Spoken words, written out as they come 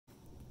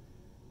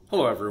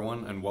Hello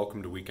everyone, and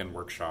welcome to Weekend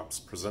Workshops,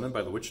 presented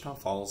by the Wichita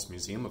Falls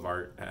Museum of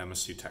Art at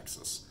MSU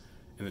Texas.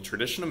 In the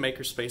tradition of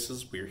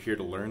makerspaces, we are here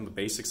to learn the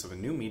basics of a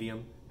new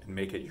medium and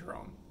make it your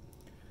own.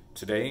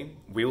 Today,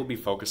 we will be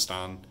focused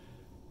on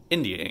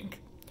India ink.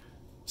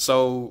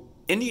 So,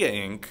 India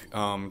ink,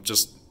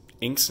 just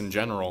inks in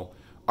general,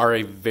 are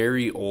a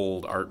very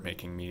old art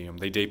making medium.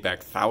 They date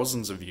back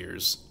thousands of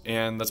years,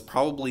 and that's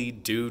probably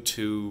due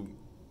to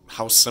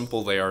how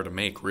simple they are to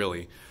make,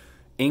 really.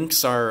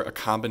 Inks are a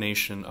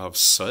combination of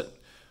soot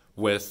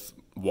with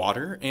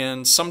water,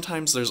 and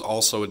sometimes there's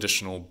also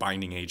additional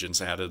binding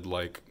agents added,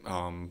 like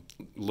a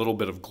little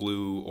bit of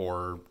glue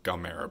or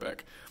gum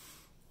arabic.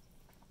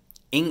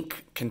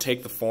 Ink can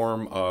take the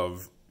form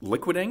of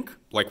liquid ink,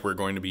 like we're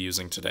going to be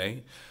using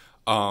today.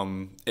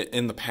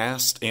 In the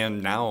past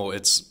and now,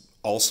 it's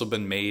also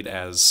been made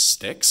as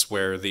sticks,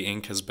 where the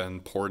ink has been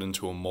poured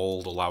into a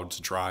mold, allowed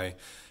to dry,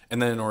 and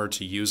then in order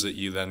to use it,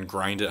 you then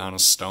grind it on a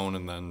stone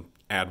and then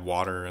add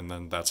water, and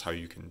then that's how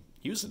you can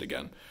use it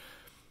again.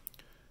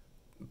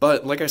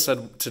 But like I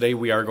said, today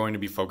we are going to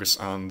be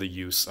focused on the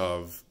use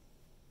of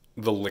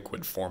the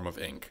liquid form of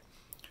ink.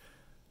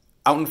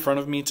 Out in front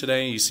of me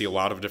today, you see a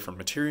lot of different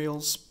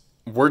materials.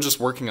 We're just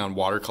working on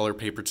watercolor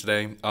paper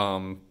today.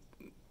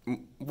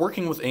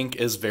 Working with ink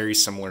is very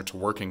similar to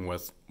working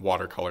with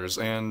watercolors,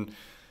 and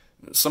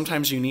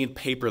sometimes you need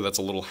paper that's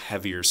a little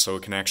heavier so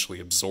it can actually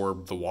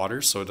absorb the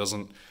water, so it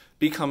doesn't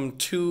become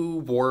too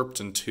warped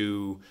and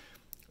too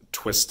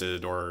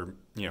twisted or,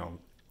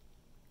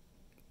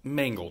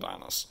 mangled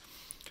on us.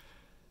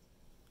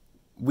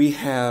 We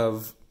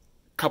have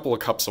a couple of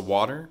cups of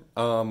water.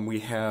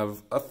 We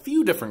have a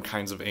few different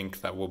kinds of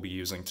ink that we'll be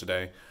using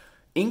today.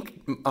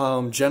 Ink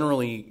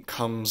generally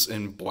comes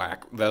in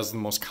black. That's the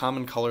most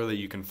common color that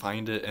you can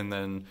find it, and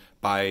then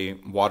by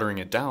watering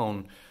it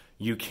down,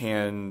 you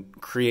can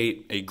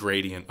create a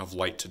gradient of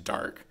light to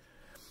dark.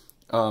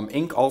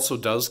 Ink also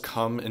does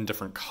come in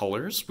different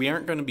colors. We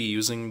aren't going to be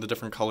using the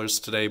different colors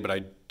today, but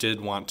I did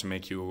want to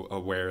make you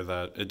aware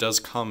that it does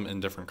come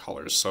in different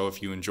colors. So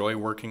if you enjoy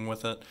working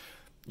with it,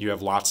 you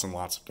have lots and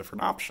lots of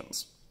different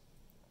options.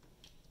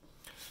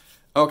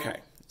 Okay,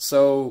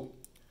 so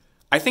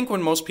I think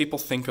when most people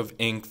think of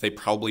ink, they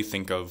probably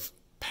think of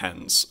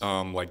pens,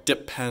 like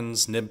dip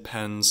pens, nib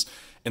pens.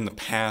 In the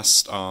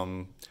past,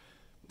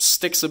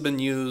 sticks have been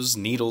used,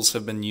 needles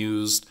have been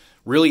used,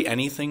 really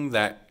anything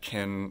that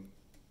can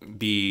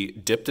be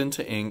dipped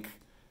into ink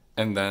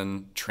and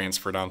then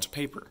transferred onto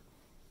paper.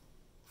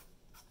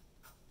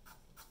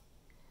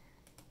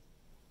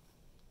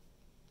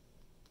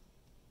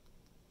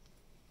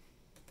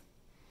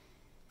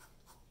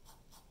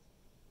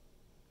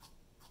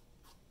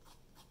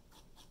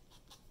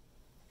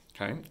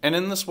 Okay, and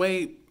in this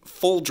way,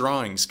 full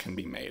drawings can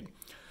be made.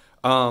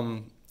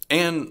 And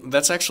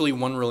that's actually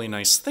one really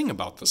nice thing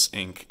about this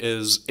ink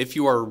is if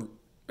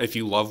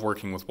you love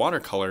working with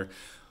watercolor,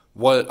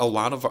 what a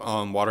lot of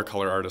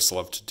watercolor artists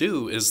love to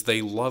do is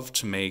they love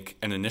to make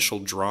an initial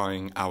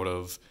drawing out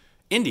of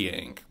India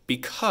ink,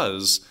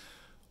 because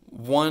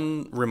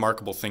one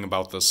remarkable thing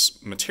about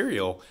this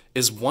material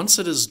is once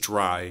it is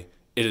dry,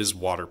 it is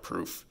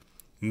waterproof.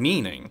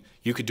 Meaning,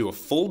 you could do a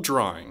full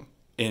drawing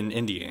in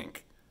India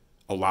ink,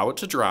 allow it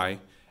to dry,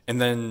 and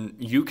then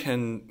you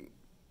can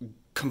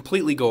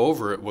completely go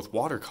over it with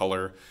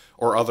watercolor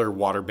or other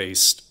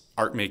water-based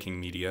art-making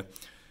media,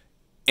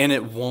 and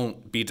it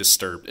won't be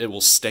disturbed. It will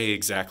stay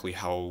exactly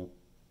how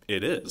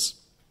it is.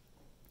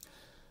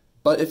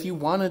 But if you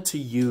wanted to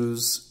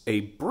use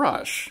a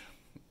brush,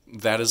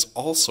 that is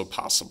also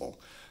possible.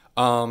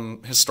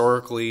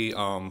 Historically,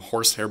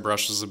 horsehair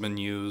brushes have been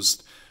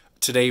used.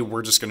 Today,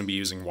 we're just going to be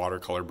using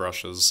watercolor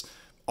brushes.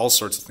 All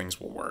sorts of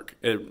things will work.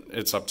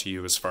 It's up to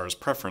you as far as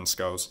preference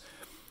goes.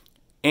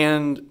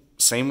 And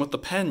same with the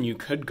pen, you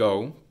could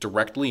go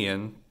directly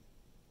in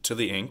to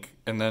the ink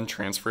and then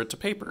transfer it to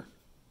paper.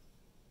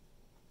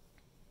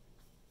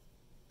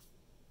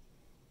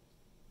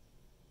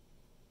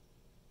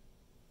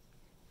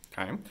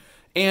 Okay.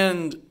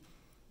 And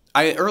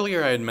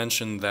earlier I had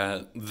mentioned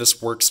that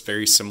this works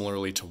very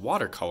similarly to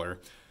watercolor.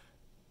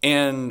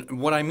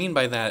 And what I mean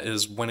by that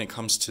is when it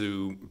comes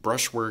to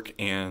brushwork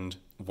and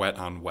wet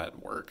on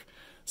wet work.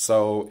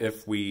 So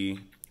if we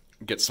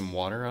get some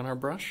water on our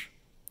brush,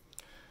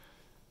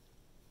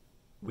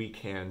 we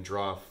can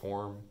draw a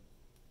form.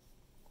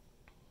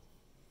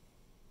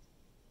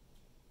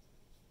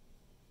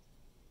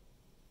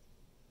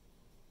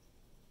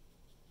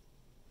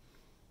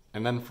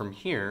 And then from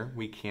here,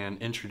 we can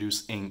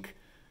introduce ink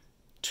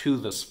to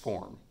this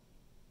form.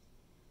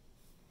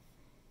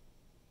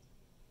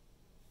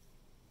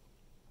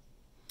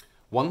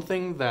 One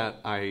thing that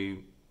I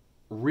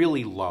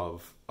really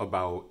love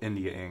about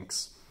India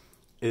inks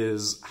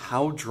is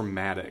how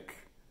dramatic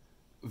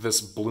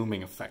this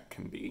blooming effect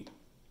can be.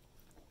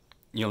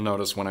 You'll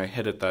notice when I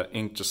hit it, that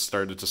ink just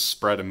started to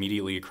spread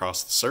immediately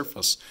across the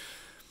surface.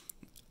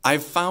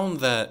 I've found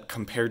that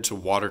compared to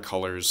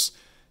watercolors,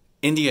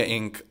 India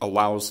ink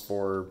allows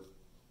for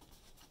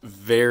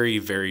very,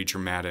 very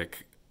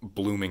dramatic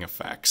blooming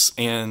effects.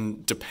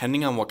 And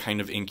depending on what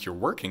kind of ink you're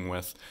working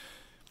with,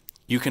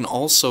 you can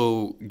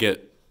also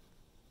get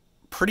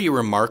pretty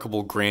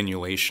remarkable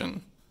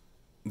granulation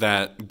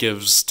that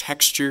gives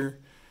texture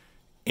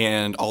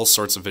and all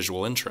sorts of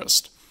visual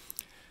interest.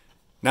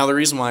 Now, the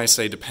reason why I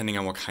say depending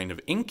on what kind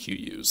of ink you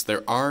use,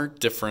 there are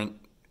different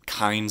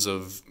kinds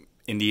of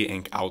India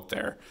ink out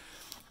there,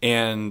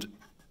 and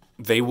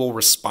they will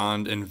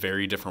respond in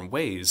very different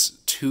ways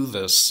to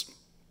this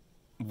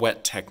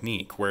wet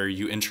technique where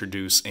you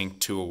introduce ink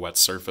to a wet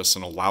surface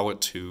and allow it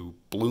to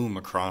bloom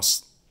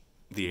across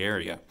the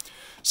area.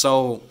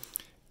 So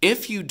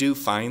if you do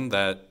find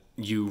that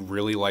you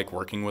really like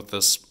working with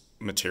this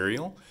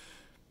material,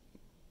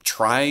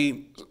 try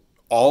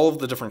all of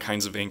the different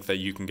kinds of ink that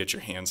you can get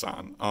your hands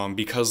on,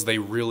 because they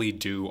really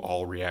do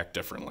all react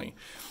differently.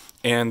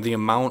 And the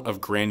amount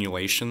of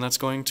granulation that's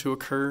going to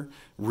occur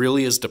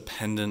really is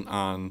dependent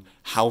on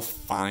how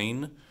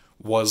fine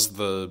was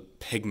the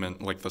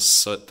pigment, like the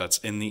soot that's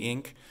in the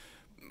ink,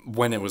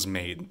 when it was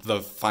made.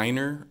 The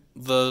finer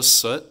the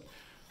soot,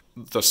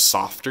 the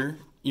softer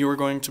you are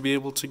going to be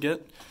able to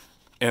get,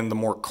 and the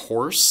more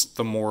coarse,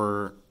 the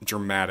more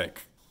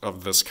dramatic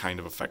of this kind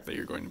of effect that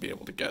you're going to be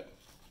able to get.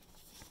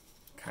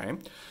 Okay,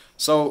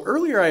 so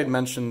earlier I had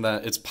mentioned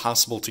that it's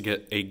possible to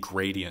get a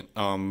gradient,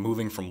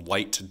 moving from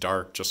light to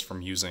dark just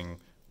from using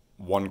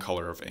one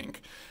color of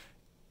ink.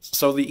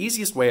 So the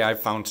easiest way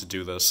I've found to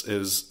do this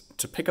is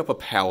to pick up a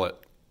palette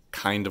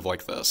kind of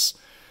like this.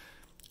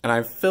 And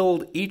I've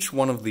filled each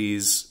one of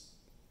these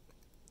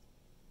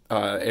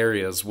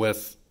areas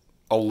with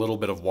a little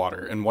bit of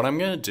water. And what I'm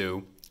going to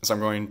do is I'm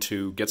going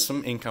to get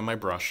some ink on my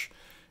brush,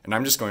 and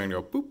I'm just going to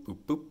go boop, boop,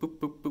 boop, boop,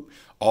 boop, boop,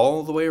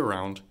 all the way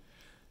around.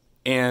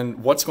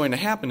 And what's going to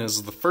happen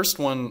is the first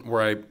one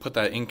where I put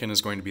that ink in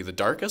is going to be the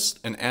darkest,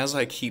 and as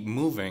I keep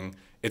moving,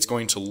 it's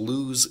going to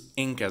lose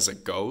ink as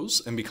it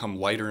goes and become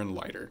lighter and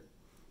lighter.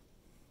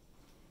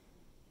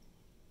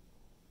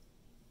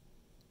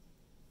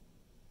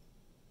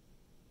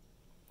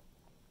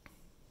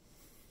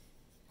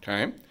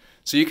 Okay,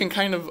 so you can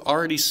kind of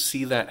already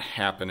see that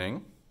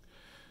happening.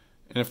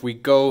 And if we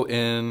go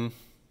in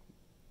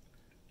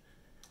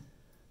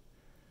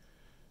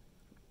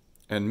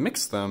and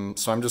mix them,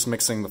 so I'm just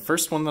mixing the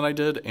first one that I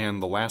did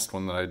and the last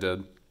one that I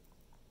did.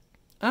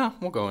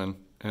 We'll go in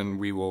and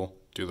we will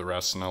do the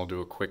rest, and I'll do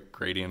a quick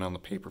gradient on the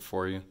paper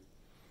for you.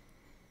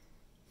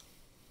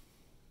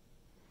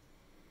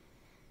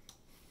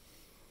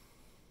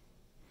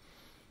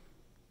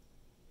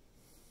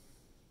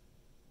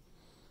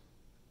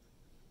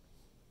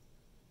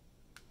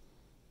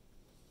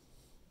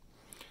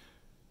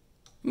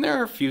 And there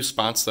are a few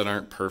spots that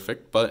aren't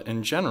perfect, but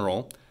in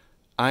general,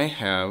 I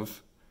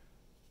have,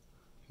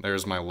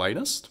 there's my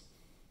lightest,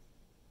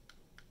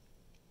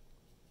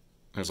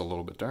 there's a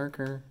little bit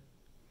darker,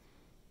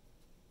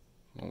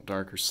 a little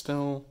darker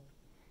still,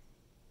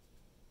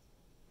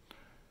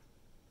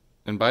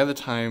 and by the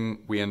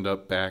time we end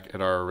up back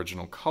at our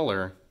original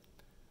color,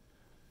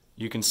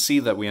 you can see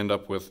that we end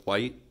up with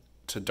light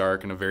to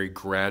dark in a very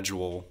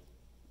gradual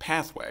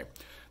pathway.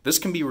 This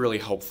can be really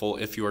helpful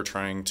if you are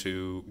trying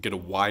to get a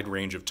wide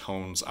range of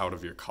tones out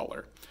of your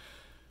color.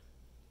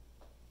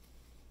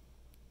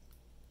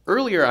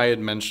 Earlier I had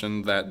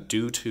mentioned that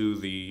due to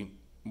the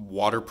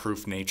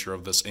waterproof nature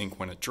of this ink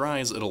when it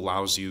dries, it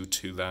allows you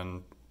to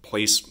then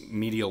place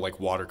media like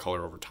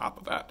watercolor over top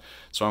of that.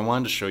 So I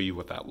wanted to show you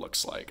what that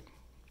looks like.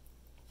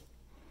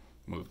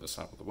 Move this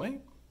out of the way.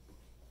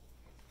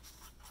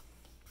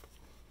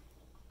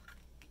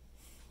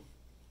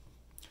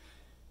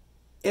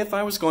 If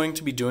I was going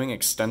to be doing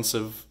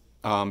extensive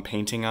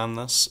painting on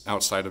this,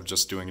 outside of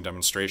just doing a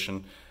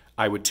demonstration,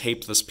 I would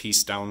tape this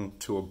piece down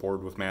to a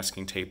board with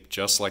masking tape,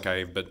 just like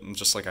I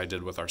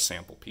did with our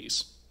sample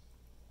piece,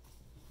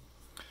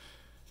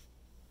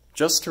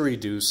 just to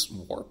reduce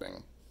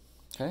warping.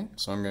 Okay,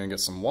 so I'm going to get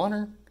some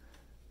water.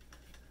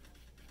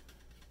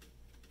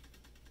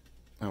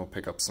 I will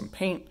pick up some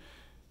paint,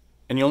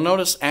 and you'll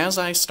notice as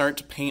I start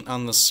to paint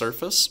on the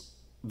surface,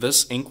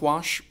 this ink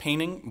wash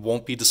painting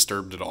won't be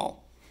disturbed at all.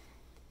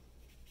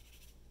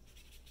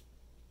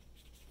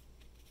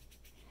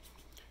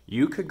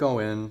 You could go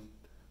in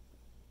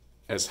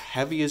as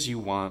heavy as you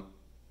want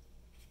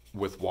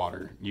with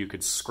water. You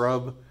could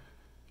scrub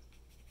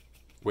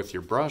with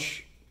your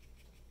brush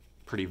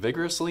pretty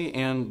vigorously,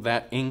 and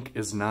that ink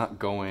is not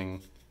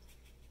going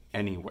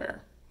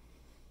anywhere.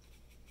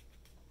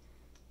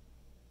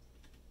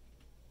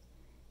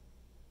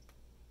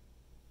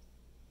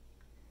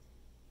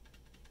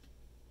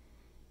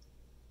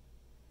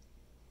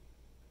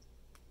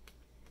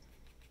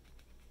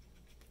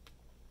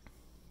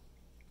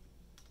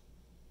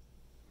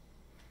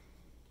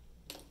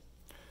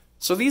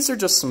 So these are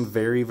just some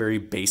very, very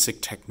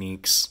basic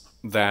techniques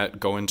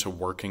that go into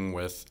working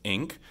with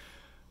ink.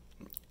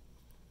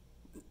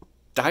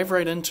 Dive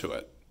right into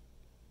it.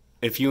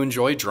 If you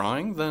enjoy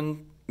drawing,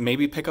 then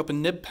maybe pick up a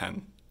nib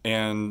pen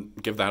and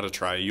give that a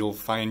try. You'll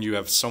find you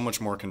have so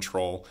much more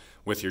control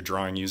with your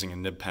drawing using a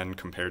nib pen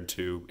compared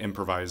to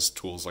improvised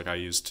tools like I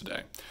use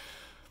today.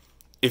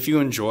 If you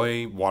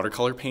enjoy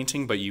watercolor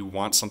painting, but you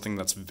want something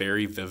that's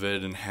very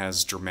vivid and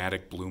has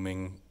dramatic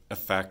blooming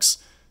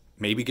effects,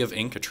 maybe give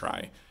ink a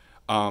try.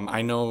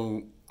 I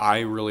know I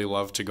really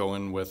love to go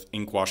in with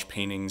ink wash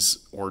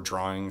paintings or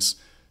drawings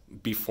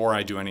before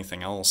I do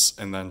anything else,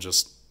 and then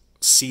just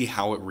see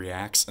how it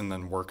reacts and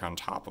then work on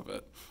top of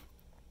it.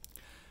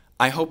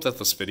 I hope that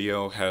this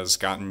video has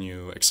gotten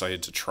you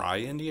excited to try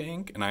India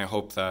ink, and I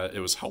hope that it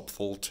was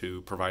helpful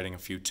to providing a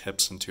few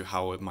tips into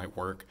how it might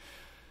work.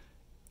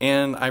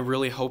 And I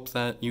really hope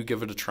that you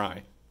give it a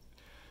try.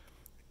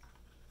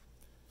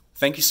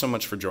 Thank you so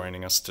much for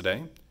joining us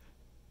today,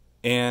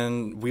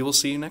 and we will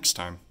see you next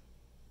time.